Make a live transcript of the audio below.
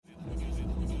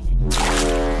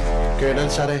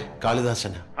Sare,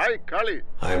 Kalidasana. Hi, Kali.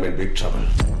 I am in big trouble.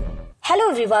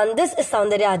 Hello everyone, this is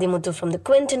Soundarya Adimuthu from The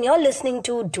Quint and you're listening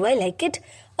to Do I Like It?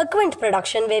 A Quint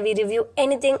production where we review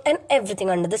anything and everything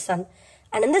under the sun.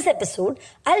 And in this episode,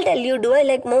 I'll tell you do I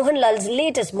like Mohanlal's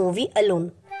latest movie,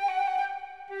 Alone.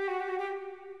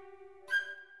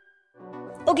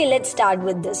 Okay, let's start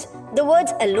with this. The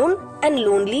words alone and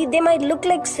lonely, they might look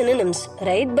like synonyms,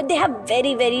 right? But they have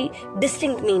very, very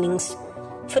distinct meanings.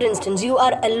 For instance, you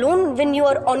are alone when you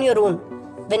are on your own,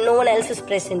 when no one else is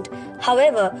present.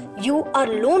 However, you are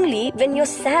lonely when you're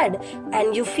sad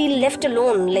and you feel left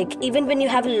alone, like even when you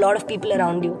have a lot of people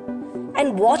around you.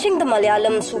 And watching the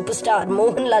Malayalam superstar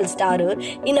Mohanlal starer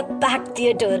in a packed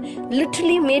theatre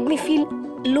literally made me feel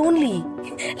lonely.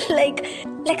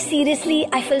 like seriously,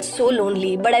 I felt so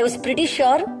lonely, but I was pretty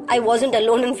sure I wasn't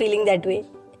alone in feeling that way.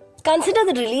 Consider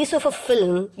the release of a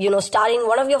film, starring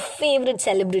one of your favorite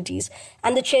celebrities.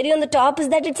 And the cherry on the top is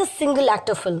that it's a single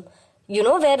actor film.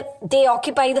 Where they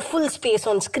occupy the full space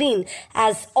on screen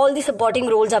as all the supporting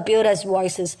roles appear as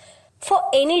voices. For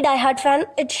any diehard fan,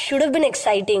 it should have been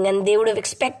exciting and they would have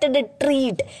expected a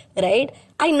treat, right?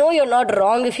 I know you're not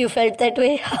wrong if you felt that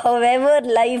way. However,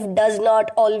 life does not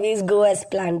always go as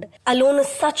planned. Alone is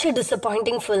such a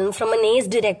disappointing film from an ace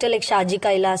director like Shaji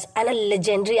Kailas and a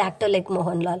legendary actor like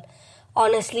Mohanlal.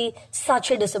 Honestly,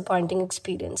 such a disappointing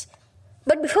experience.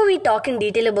 But before we talk in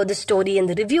detail about the story and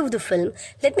the review of the film,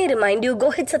 let me remind you,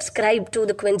 go hit subscribe to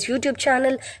the Quint's YouTube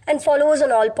channel and follow us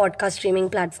on all podcast streaming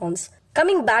platforms.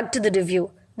 Coming back to the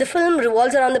review, the film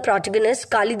revolves around the protagonist,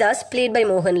 Kalidas, played by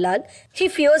Mohanlal. He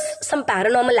fears some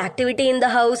paranormal activity in the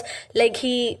house, like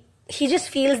he just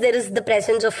feels there is the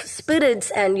presence of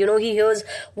spirits and, he hears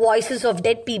voices of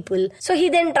dead people. So he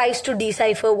then tries to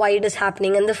decipher why it is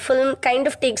happening and the film kind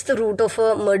of takes the route of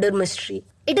a murder mystery.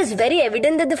 It is very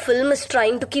evident that the film is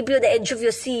trying to keep you at the edge of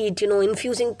your seat,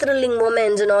 infusing thrilling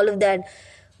moments and all of that.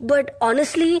 But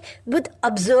honestly, with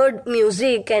absurd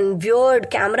music and weird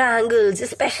camera angles,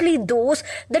 especially those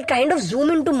that kind of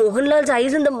zoom into Mohanlal's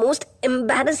eyes in the most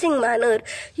embarrassing manner,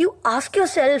 you ask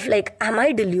yourself, am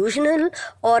I delusional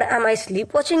or am I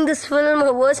sleepwatching this film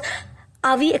or worse?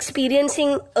 Are we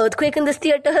experiencing earthquake in this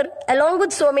theatre? Along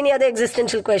with so many other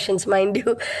existential questions, mind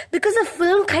you. Because the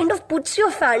film kind of puts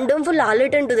your fandom for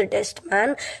Lalitan to the test,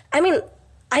 man.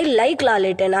 I like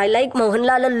Lalitan, I like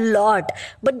Mohanlal a lot,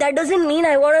 but that doesn't mean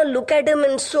I want to look at him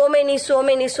in so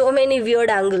many weird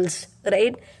angles,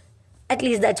 right? At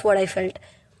least that's what I felt.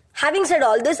 Having said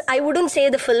all this, I wouldn't say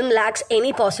the film lacks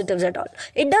any positives at all.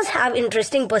 It does have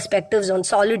interesting perspectives on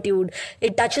solitude.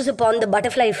 It touches upon the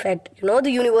butterfly effect,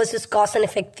 the universe's cause and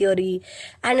effect theory,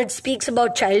 and it speaks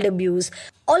about child abuse.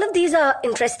 All of these are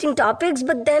interesting topics,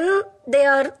 but then they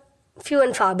are few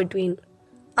and far between.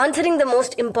 Answering the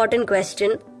most important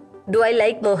question, do I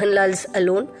like Mohanlal's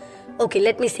Alone? Okay,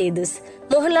 let me say this.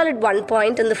 Mohanlal at one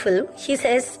point in the film, he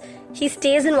says he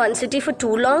stays in one city for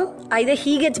too long. Either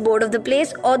he gets bored of the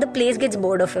place or the place gets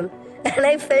bored of him. And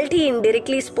I felt he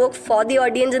indirectly spoke for the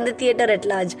audience in the theatre at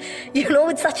large.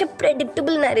 It's such a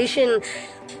predictable narration.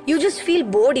 You just feel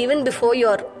bored even before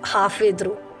you're halfway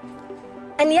through.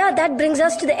 And yeah, that brings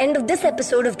us to the end of this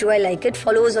episode of Do I Like It?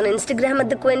 Follow us on Instagram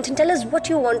at The Quint and tell us what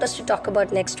you want us to talk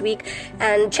about next week.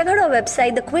 And check out our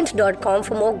website, thequint.com,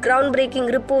 for more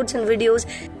groundbreaking reports and videos.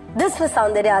 This was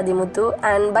Soundarya Adimuthu.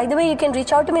 And by the way, you can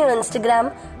reach out to me on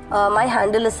Instagram. My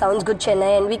handle is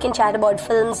SoundsGoodChennai and we can chat about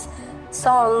films,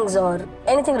 songs or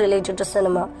anything related to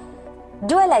cinema.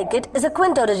 Do I Like It is a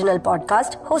Quint original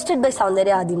podcast hosted by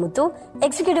Soundarya Adimuthu,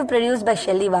 executive produced by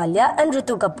Shelly Walia and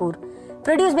Ritu Kapoor.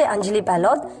 Produced by Anjali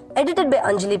Paloth, edited by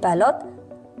Anjali Paloth.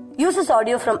 Uses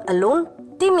audio from Alone,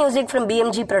 theme music from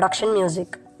BMG Production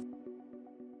Music.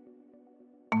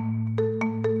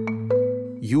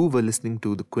 You were listening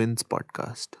to the Quint's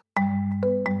podcast.